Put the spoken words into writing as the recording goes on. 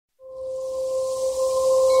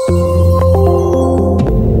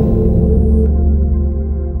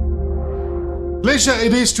Pleasure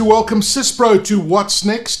it is to welcome CISPRO to What's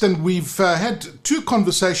Next, and we've had two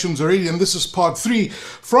conversations already, and this is part three.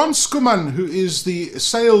 Frans Skuman, who is the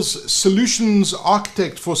Sales Solutions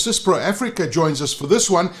Architect for CISPRO Africa, joins us for this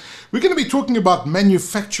one. We're going to be talking about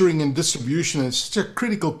manufacturing and distribution. It's such a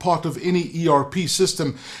critical part of any ERP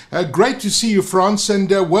system. Great to see you, Frans,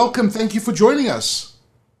 and welcome. Thank you for joining us.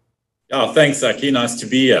 Oh, thanks, Aki. Nice to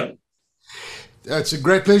be here. It's a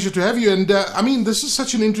great pleasure to have you. And this is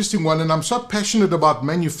such an interesting one, and I'm so passionate about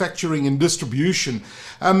manufacturing and distribution.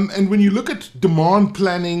 And when you look at demand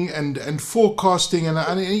planning and forecasting,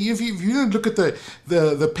 and if you look at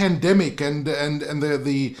the pandemic and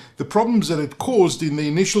the problems that it caused in the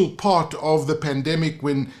initial part of the pandemic,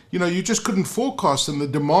 when you just couldn't forecast, and the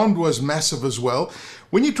demand was massive as well.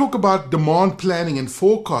 When you talk about demand planning and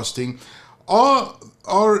forecasting,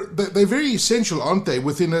 they're very essential, aren't they,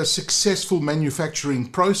 within a successful manufacturing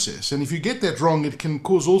process? And if you get that wrong, it can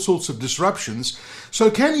cause all sorts of disruptions. So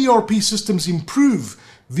can ERP systems improve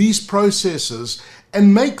these processes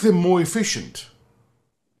and make them more efficient?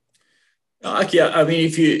 Yeah, I mean,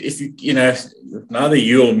 if you neither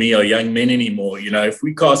you or me are young men anymore, if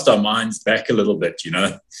we cast our minds back a little bit,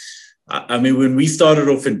 I mean, when we started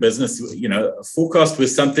off in business, a forecast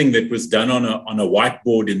was something that was done on a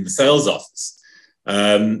whiteboard in the sales office.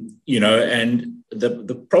 And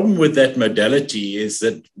the problem with that modality is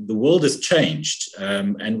that the world has changed,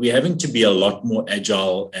 and we're having to be a lot more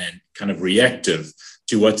agile and kind of reactive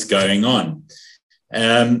to what's going on.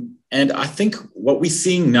 And I think what we're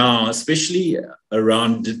seeing now, especially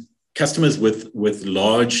around customers with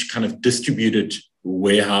large kind of distributed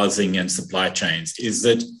warehousing and supply chains, is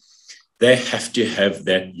that they have to have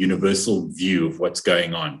that universal view of what's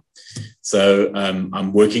going on. So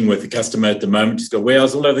I'm working with a customer at the moment. He's got a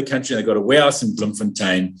warehouse all over the country. They've got a warehouse in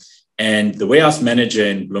Bloemfontein, and the warehouse manager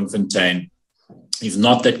in Bloemfontein is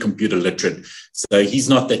not that computer literate. So he's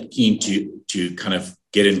not that keen to kind of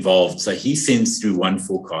get involved. So he sends through one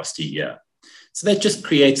forecast a year. So that just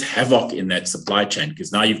creates havoc in that supply chain,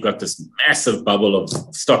 because now you've got this massive bubble of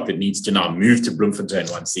stock that needs to now move to Bloemfontein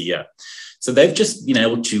once a year. So they've just been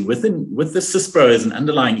able to, with the CISPRO as an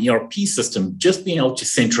underlying ERP system, just being able to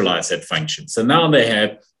centralize that function. So now they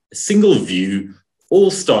have a single view, all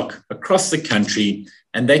stock across the country,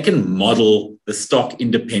 and they can model the stock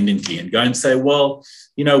independently and go and say, well,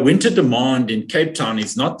 winter demand in Cape Town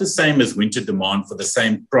is not the same as winter demand for the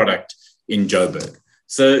same product in Joburg.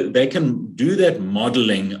 So they can do that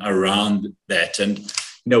modeling around that. And,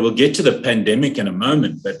 we'll get to the pandemic in a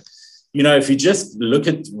moment, but if you just look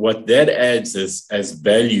at what that adds as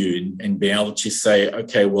value and be able to say,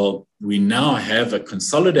 okay, well, we now have a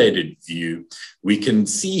consolidated view. We can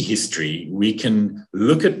see history. We can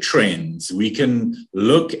look at trends. We can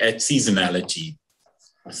look at seasonality.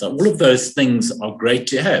 So all of those things are great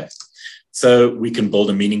to have. So we can build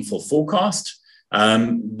a meaningful forecast.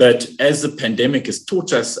 But as the pandemic has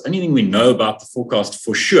taught us, anything we know about the forecast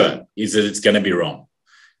for sure is that it's going to be wrong.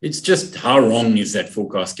 It's just how wrong is that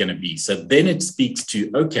forecast going to be? So then it speaks to,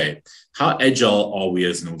 okay, how agile are we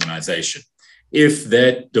as an organization? If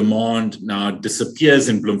that demand now disappears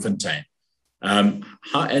in Bloemfontein,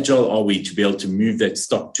 how agile are we to be able to move that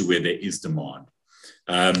stock to where there is demand?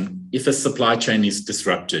 If a supply chain is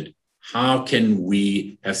disrupted, how can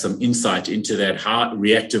we have some insight into that? How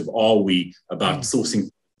reactive are we about sourcing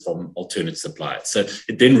from alternate suppliers? So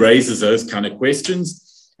it then raises those kind of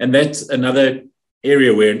questions. And that's another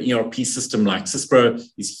area where an ERP system like CISPRO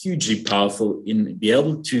is hugely powerful in being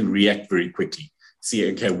able to react very quickly.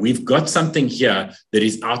 See, okay, we've got something here that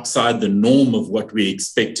is outside the norm of what we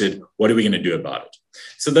expected. What are we going to do about it?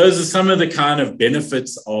 So those are some of the kind of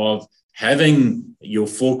benefits of having your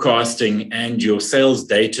forecasting and your sales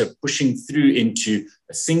data pushing through into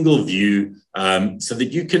a single view, so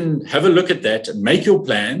that you can have a look at that and make your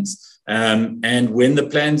plans. And when the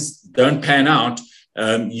plans don't pan out,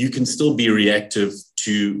 you can still be reactive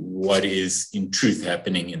to what is in truth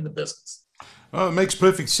happening in the business. Oh, it makes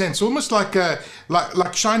perfect sense. Almost like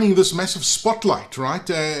shining this massive spotlight, right?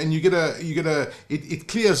 And it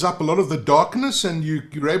clears up a lot of the darkness, and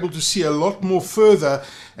you're able to see a lot more further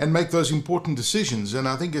and make those important decisions. And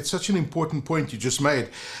I think it's such an important point you just made.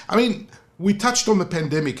 I mean, we touched on the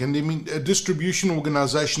pandemic, and distribution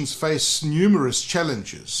organizations face numerous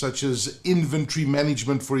challenges, such as inventory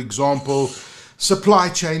management, for example, supply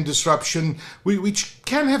chain disruption, which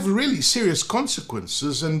can have really serious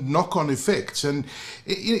consequences and knock-on effects. And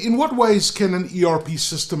in what ways can an ERP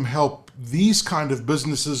system help these kind of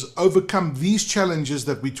businesses overcome these challenges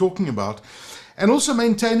that we're talking about, and also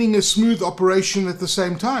maintaining a smooth operation at the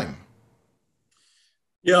same time?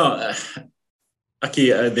 Yeah,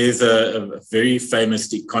 Okay, there's a very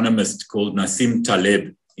famous economist called Nassim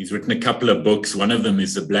Taleb. He's written a couple of books. One of them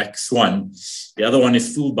is The Black Swan. The other one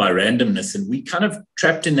is Fooled by Randomness. And we kind of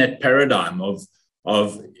trapped in that paradigm of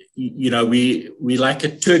we like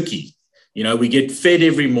a turkey. We get fed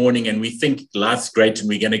every morning and we think life's great and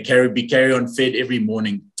we're going to carry on fed every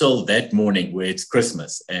morning till that morning where it's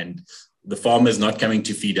Christmas and the farmer's not coming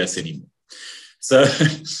to feed us anymore. So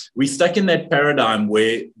we stuck in that paradigm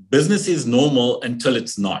where business is normal until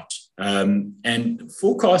it's not. And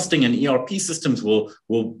forecasting and ERP systems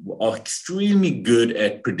are extremely good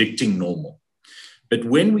at predicting normal. But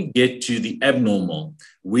when we get to the abnormal,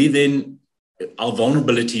 our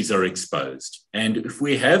vulnerabilities are exposed. And if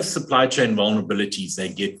we have supply chain vulnerabilities, they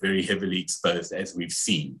get very heavily exposed, as we've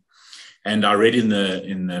seen. And I read in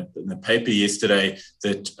the paper yesterday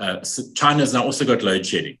that China's now also got load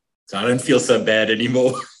shedding. So I don't feel so bad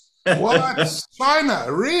anymore. What? China,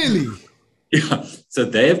 really? Yeah. So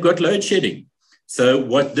they have got load shedding. So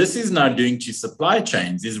what this is now doing to supply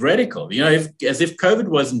chains is radical. As if COVID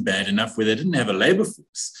wasn't bad enough where they didn't have a labor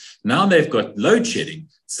force. Now they've got load shedding.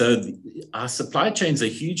 So our supply chains are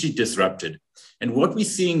hugely disrupted. And what we're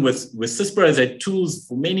seeing with CISPRO has had tools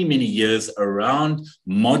for many, many years around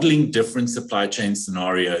modeling different supply chain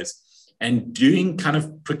scenarios and doing kind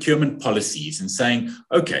of procurement policies and saying,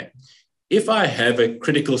 okay, if I have a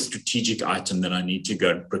critical strategic item that I need to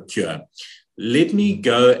go and procure, let me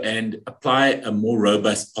go and apply a more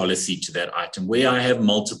robust policy to that item where I have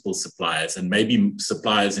multiple suppliers and maybe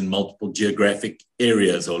suppliers in multiple geographic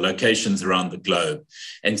areas or locations around the globe,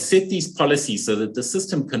 and set these policies so that the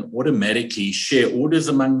system can automatically share orders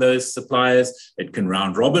among those suppliers, it can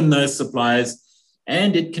round robin those suppliers,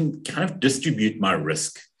 and it can kind of distribute my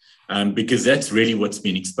risk. Because that's really what's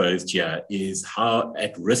been exposed here, is how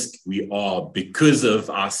at risk we are because of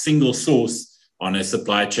our single source on a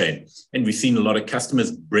supply chain. And we've seen a lot of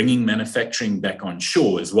customers bringing manufacturing back on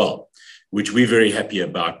shore as well, which we're very happy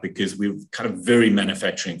about because we're kind of very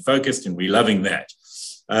manufacturing focused and we're loving that.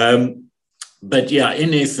 But yeah,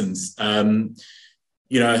 in essence, the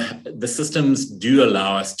systems do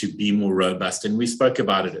allow us to be more robust. And we spoke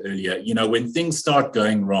about it earlier. When things start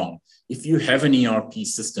going wrong, if you have an ERP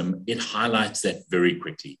system, it highlights that very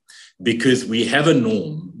quickly because we have a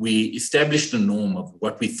norm. We established a norm of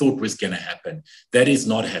what we thought was going to happen. That is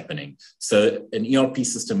not happening. So an ERP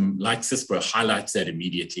system like CISPRO highlights that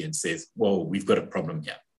immediately and says, whoa, we've got a problem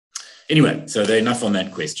here. Anyway, so enough on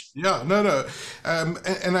that question. Yeah, no.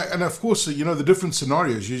 And of course, the different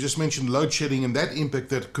scenarios. You just mentioned load shedding and that impact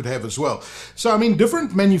that could have as well. So,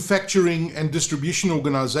 different manufacturing and distribution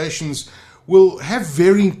organizations will have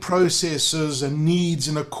varying processes and needs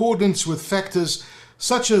in accordance with factors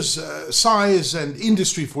such as size and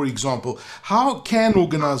industry, for example. How can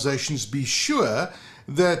organizations be sure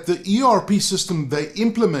that the ERP system they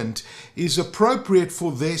implement is appropriate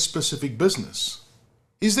for their specific business?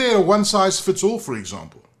 Is there a one-size-fits-all, for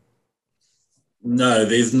example? No,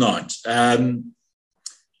 there's not. To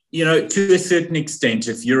a certain extent,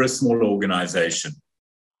 if you're a small organization,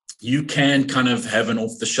 you can kind of have an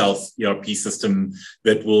off-the-shelf ERP system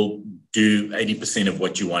that will do 80% of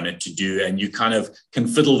what you want it to do, and you kind of can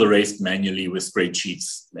fiddle the rest manually with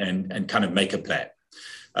spreadsheets and kind of make a plan.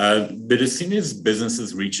 But as soon as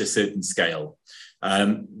businesses reach a certain scale,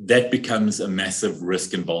 that becomes a massive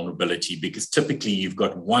risk and vulnerability because typically you've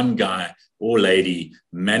got one guy or lady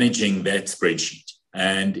managing that spreadsheet.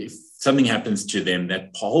 And if something happens to them,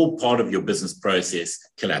 that whole part of your business process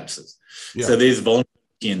collapses. Yeah. So there's vulnerability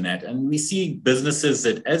in that. And we see businesses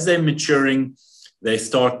that as they're maturing, they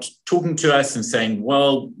start talking to us and saying,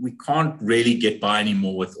 well, we can't really get by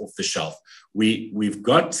anymore with off the shelf. We've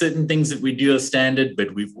got certain things that we do as standard,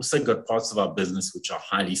 but we've also got parts of our business which are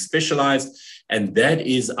highly specialized. And that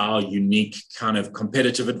is our unique kind of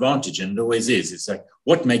competitive advantage. And it always is. It's like,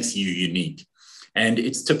 what makes you unique? And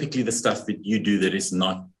it's typically the stuff that you do that is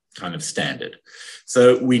not kind of standard.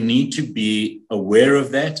 So we need to be aware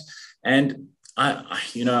of that. And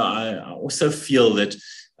I also feel that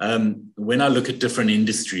when I look at different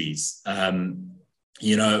industries,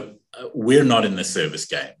 we're not in the service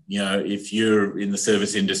game. If you're in the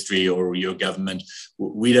service industry or you're government,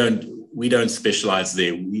 we don't specialize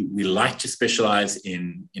there. We like to specialize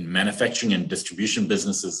in manufacturing and distribution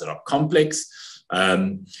businesses that are complex.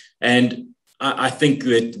 And I think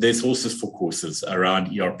that there's horses for courses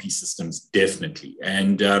around ERP systems, definitely.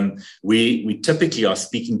 And we typically are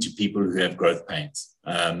speaking to people who have growth pains.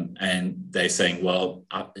 And they're saying, well,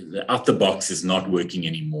 out the box is not working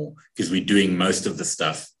anymore because we're doing most of the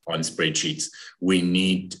stuff on spreadsheets. We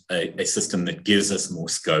need a system that gives us more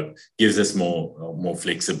scope, gives us more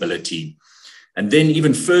flexibility. And then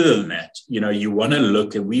even further than that, you want to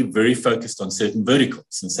look, and we're very focused on certain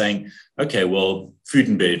verticals and saying, okay, well, food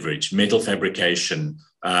and beverage, metal fabrication,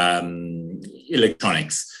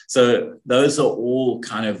 electronics. So those are all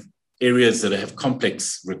kind of areas that have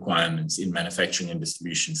complex requirements in manufacturing and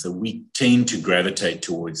distribution. So we tend to gravitate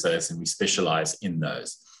towards those and we specialize in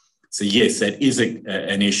those. So yes, that is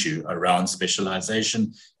an issue around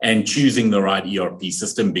specialization and choosing the right ERP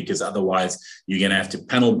system, because otherwise you're going to have to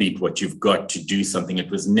panel beat what you've got to do something it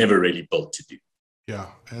was never really built to do. Yeah,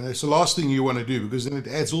 and it's the last thing you want to do, because then it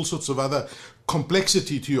adds all sorts of other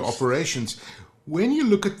complexity to your operations. When you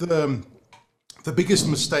look at the biggest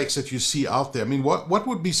mistakes that you see out there, I mean, what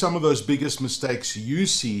would be some of those biggest mistakes you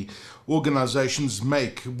see organizations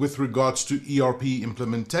make with regards to ERP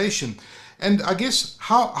implementation? And I guess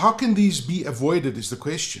how can these be avoided is the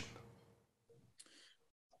question.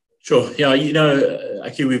 Sure. Yeah,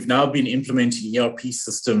 actually, we've now been implementing ERP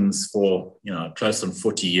systems for, close on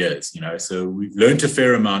 40 years, so we've learned a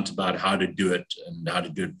fair amount about how to do it and how to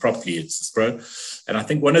do it properly at Cispro. And I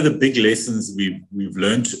think one of the big lessons we've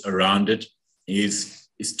learned around it is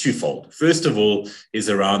twofold. First of all, is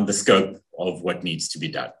around the scope of what needs to be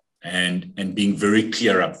done and being very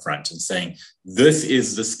clear up front and saying, this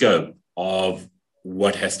is the scope of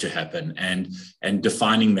what has to happen, and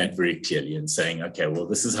defining that very clearly and saying, okay, well,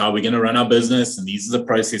 this is how we're going to run our business and these are the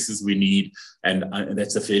processes we need. And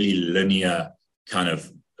that's a fairly linear kind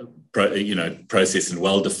of process and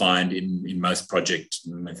well-defined in most project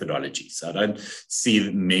methodologies. So I don't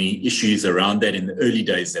see many issues around that. In the early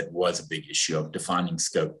days, that was a big issue of defining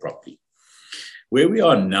scope properly. Where we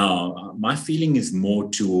are now, my feeling is more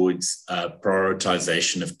towards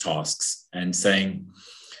prioritization of tasks and saying,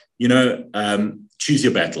 choose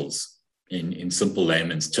your battles in simple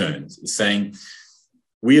layman's terms. Is saying,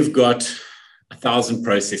 we have got 1,000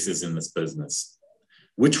 processes in this business.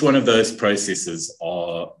 Which one of those processes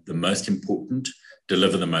are the most important,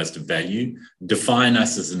 deliver the most value, define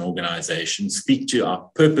us as an organization, speak to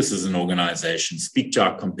our purpose as an organization, speak to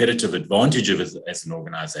our competitive advantage as an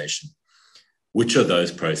organization? Which are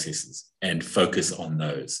those processes, and focus on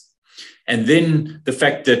those? And then the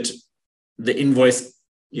fact that the invoice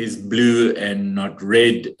is blue and not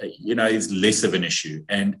red, is less of an issue.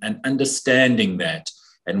 And understanding that,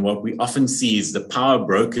 and what we often see is the power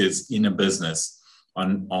brokers in a business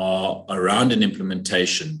are around an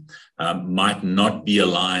implementation might not be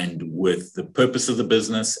aligned with the purpose of the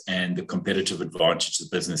business and the competitive advantage the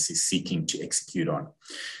business is seeking to execute on.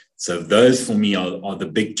 So those for me are the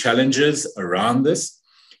big challenges around this.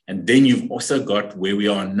 And then you've also got where we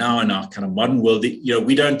are now in our kind of modern world.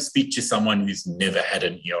 We don't speak to someone who's never had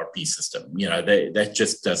an ERP system. That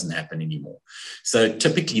just doesn't happen anymore. So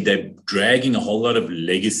typically they're dragging a whole lot of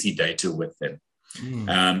legacy data with them.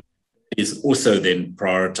 Is also then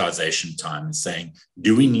prioritization time and saying,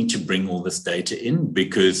 do we need to bring all this data in?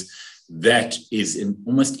 Because that is an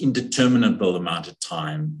almost indeterminable amount of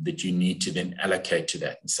time that you need to then allocate to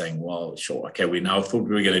that, and saying, well, sure, okay, we now thought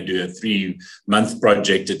we were going to do a 3-month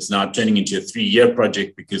project. It's now turning into a 3-year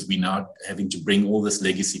project because we're now having to bring all this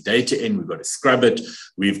legacy data in. We've got to scrub it.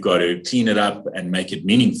 We've got to clean it up and make it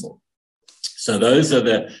meaningful. So those are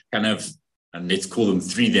the kind of, and let's call them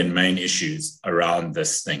 3 then main issues around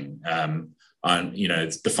this thing.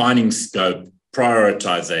 It's defining scope,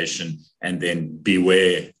 prioritization, and then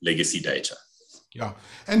beware legacy data. Yeah,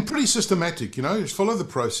 and pretty systematic. Just follow the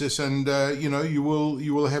process, and you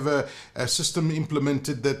will have a system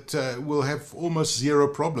implemented that will have almost zero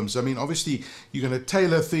problems. I mean, obviously, you're going to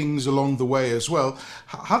tailor things along the way as well.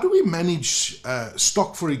 How do we manage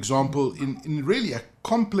stock, for example, in really a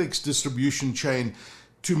complex distribution chain,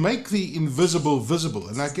 to make the invisible visible?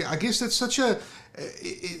 And I guess that's such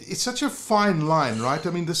a fine line, right?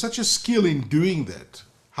 I mean, there's such a skill in doing that.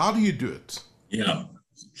 How do you do it? Yeah.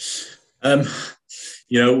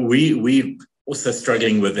 We also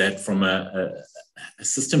struggling with that from a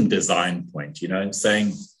system design point,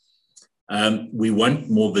 saying we want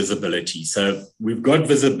more visibility. So we've got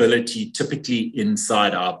visibility typically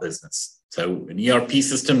inside our business. So an ERP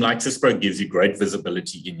system like Cispro gives you great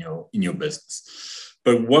visibility in your business.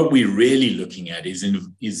 But what we're really looking at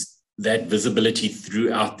is that visibility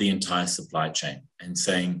throughout the entire supply chain, and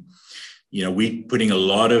saying, we're putting a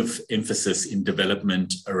lot of emphasis in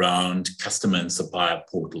development around customer and supplier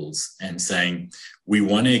portals, and saying we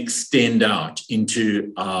want to extend out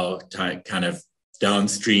into our kind of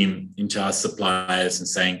downstream, into our suppliers, and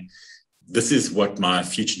saying, this is what my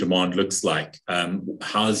future demand looks like.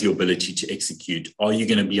 How's your ability to execute? Are you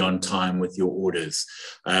going to be on time with your orders?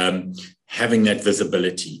 Having that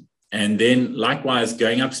visibility. And then likewise,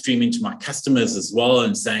 going upstream into my customers as well,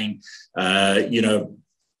 and saying,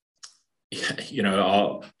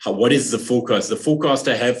 what is the forecast? The forecast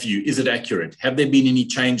I have for you, is it accurate? Have there been any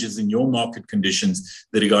changes in your market conditions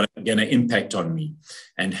that are going to impact on me?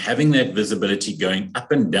 And having that visibility going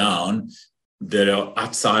up and down that are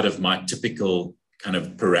outside of my typical kind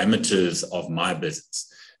of parameters of my business.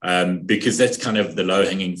 Because that's kind of the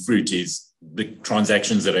low-hanging fruit, is the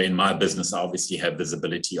transactions that are in my business I obviously have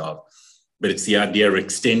visibility of. But it's the idea of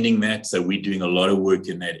extending that. So we're doing a lot of work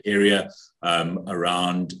in that area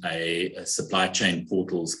around a supply chain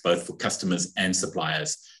portals, both for customers and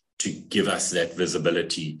suppliers, to give us that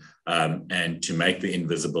visibility and to make the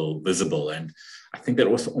invisible visible. And I think that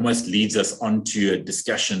also almost leads us onto a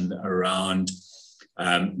discussion around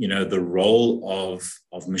the role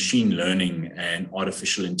of machine learning and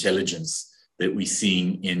artificial intelligence that we're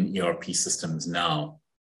seeing in ERP systems now.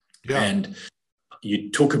 Yeah. And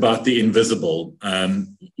you talk about the invisible,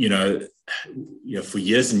 for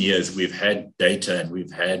years and years, we've had data and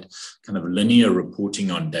we've had kind of linear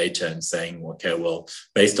reporting on data and saying, okay, well,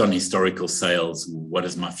 based on historical sales, what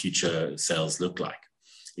does my future sales look like?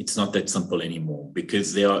 It's not that simple anymore,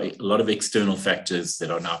 because there are a lot of external factors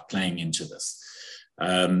that are now playing into this.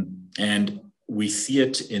 And we see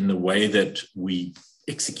it in the way that we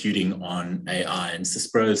executing on AI, and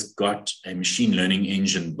Syspro's got a machine learning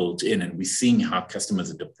engine built in, and we're seeing how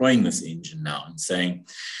customers are deploying this engine now and saying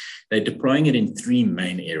they're deploying it in three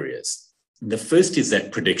main areas. The first is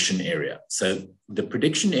that prediction area. So the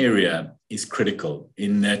prediction area is critical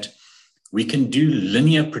in that we can do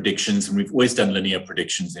linear predictions, and we've always done linear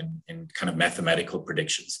predictions in kind of mathematical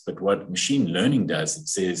predictions. But what machine learning does, it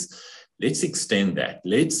says, let's extend that.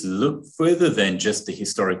 Let's look further than just the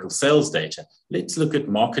historical sales data. Let's look at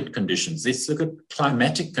market conditions. Let's look at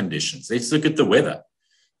climatic conditions. Let's look at the weather.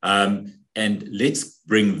 And let's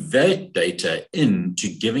bring that data into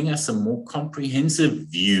giving us a more comprehensive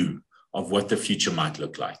view of what the future might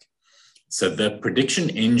look like. So the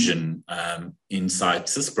prediction engine inside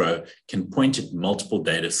Syspro can point at multiple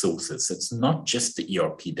data sources. It's not just the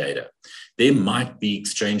ERP data. There might be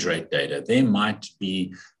exchange rate data. There might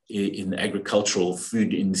be in the agricultural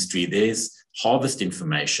food industry, there's harvest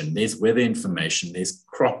information, there's weather information, there's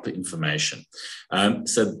crop information.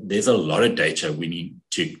 So there's a lot of data we need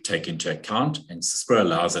to take into account, and Syspro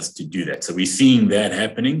allows us to do that. So we're seeing that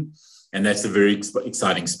happening, and that's a very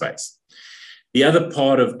exciting space. The other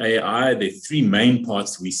part of AI, there are three main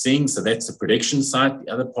parts we're seeing. So that's the prediction side.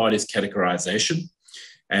 The other part is categorization,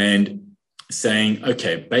 and saying,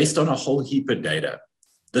 okay, based on a whole heap of data,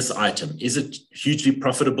 this item, is it hugely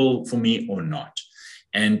profitable for me or not?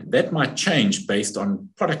 And that might change based on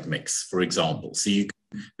product mix, for example. So you can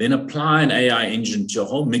then apply an AI engine to a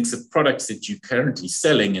whole mix of products that you're currently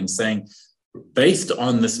selling and saying, based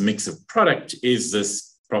on this mix of product, is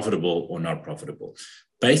this profitable or not profitable?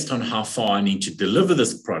 Based on how far I need to deliver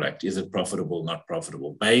this product, is it profitable, not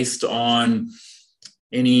profitable? Based on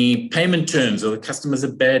any payment terms, or the customer's a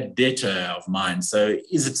bad debtor of mine, so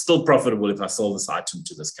is it still profitable if I sell this item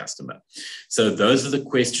to this customer? So those are the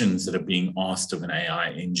questions that are being asked of an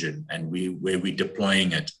AI engine, and where we're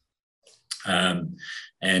deploying it. Funny,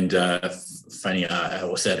 I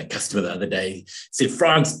also had a customer the other day said,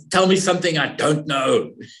 "Frans, tell me something I don't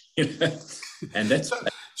know." And that's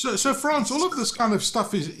So Frans, all of this kind of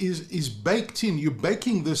stuff is baked in. You're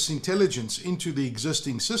baking this intelligence into the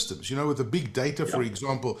existing systems, with the big data, for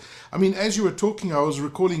example. I mean, as you were talking, I was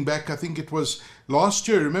recalling back, I think it was last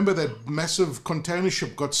year, remember that massive container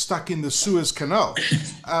ship got stuck in the Suez Canal?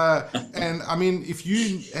 And I mean, if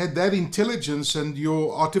you had that intelligence, and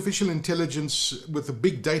your artificial intelligence with the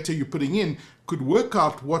big data you're putting in could work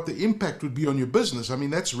out what the impact would be on your business, I mean,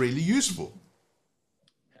 that's really useful.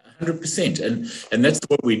 100%. And that's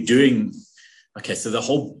what we're doing. Okay, so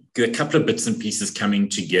a couple of bits and pieces coming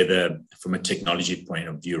together from a technology point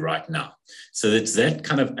of view right now. So it's that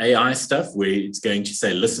kind of AI stuff where it's going to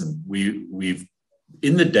say, listen, we've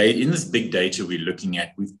in this big data we're looking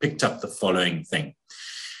at, we've picked up the following thing.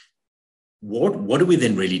 What do we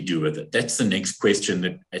then really do with it? That's the next question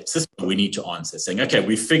that at Syspo we need to answer, saying, okay,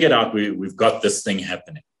 we've figured out we've got this thing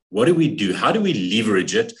happening. What do we do? How do we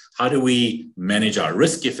leverage it? How do we manage our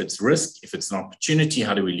risk if it's risk? If it's an opportunity,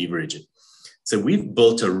 how do we leverage it? So we've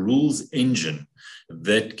built a rules engine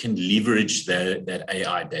that can leverage that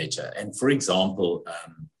AI data. And for example,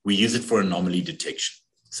 we use it for anomaly detection.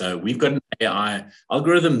 So we've got an AI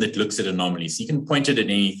algorithm that looks at anomalies. You can point it at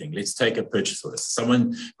anything. Let's take a purchase order.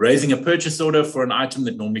 Someone raising a purchase order for an item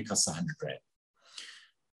that normally costs 100 Rand.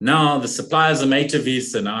 Now the supplier's a mate of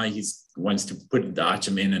his, and now he wants to put the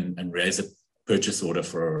item in and raise a purchase order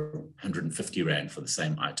for 150 Rand for the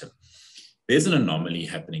same item. There's an anomaly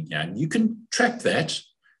happening here, and you can track that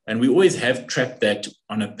And we always have trapped that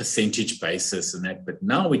on a percentage basis and that, but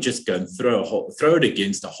now we just go and throw it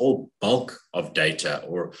against a whole bulk of data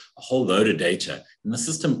or a whole load of data, and the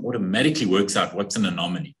system automatically works out what's an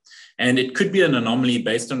anomaly. And it could be an anomaly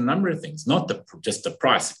based on a number of things, not just the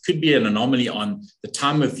price. It could be an anomaly on the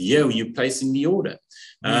time of year you're placing the order.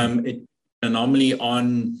 It anomaly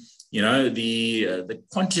on the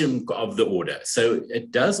quantum of the order. So it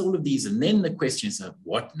does all of these, and then the question is,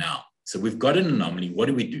 what now? So we've got an anomaly. What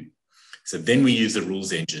do we do? So then we use the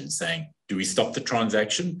rules engine saying, do we stop the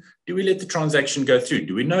transaction? Do we let the transaction go through?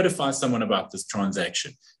 Do we notify someone about this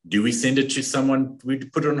transaction? Do we send it to someone? We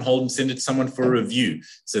put it on hold and send it to someone for a review.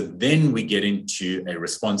 So then we get into a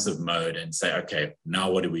responsive mode and say, okay,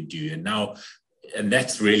 now what do we do? And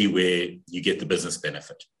that's really where you get the business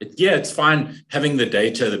benefit. It's fine having the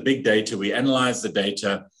data, the big data, we analyze the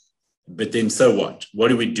data, but then so what? What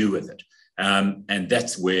do we do with it? And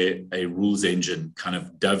that's where a rules engine kind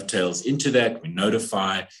of dovetails into that. We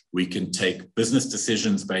notify, we can take business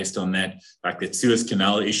decisions based on that, like that Suez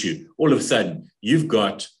Canal issue. All of a sudden, you've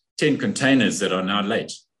got 10 containers that are now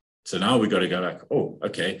late. So now we've got to go like, oh,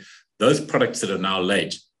 okay, those products that are now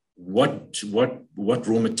late, what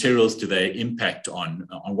raw materials do they impact on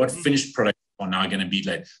what finished products are now going to be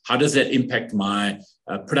late? How does that impact my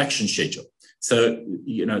production schedule? So,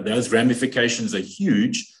 those ramifications are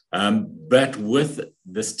huge. But with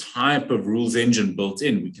this type of rules engine built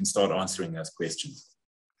in, we can start answering those questions.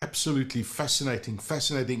 Absolutely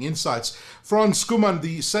fascinating insights. Frans Schoeman,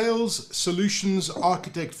 the Sales Solutions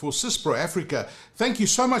Architect for Cispro Africa. Thank you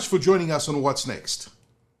so much for joining us on What's Next.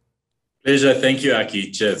 Pleasure. Thank you,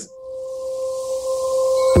 Aki. Cheers.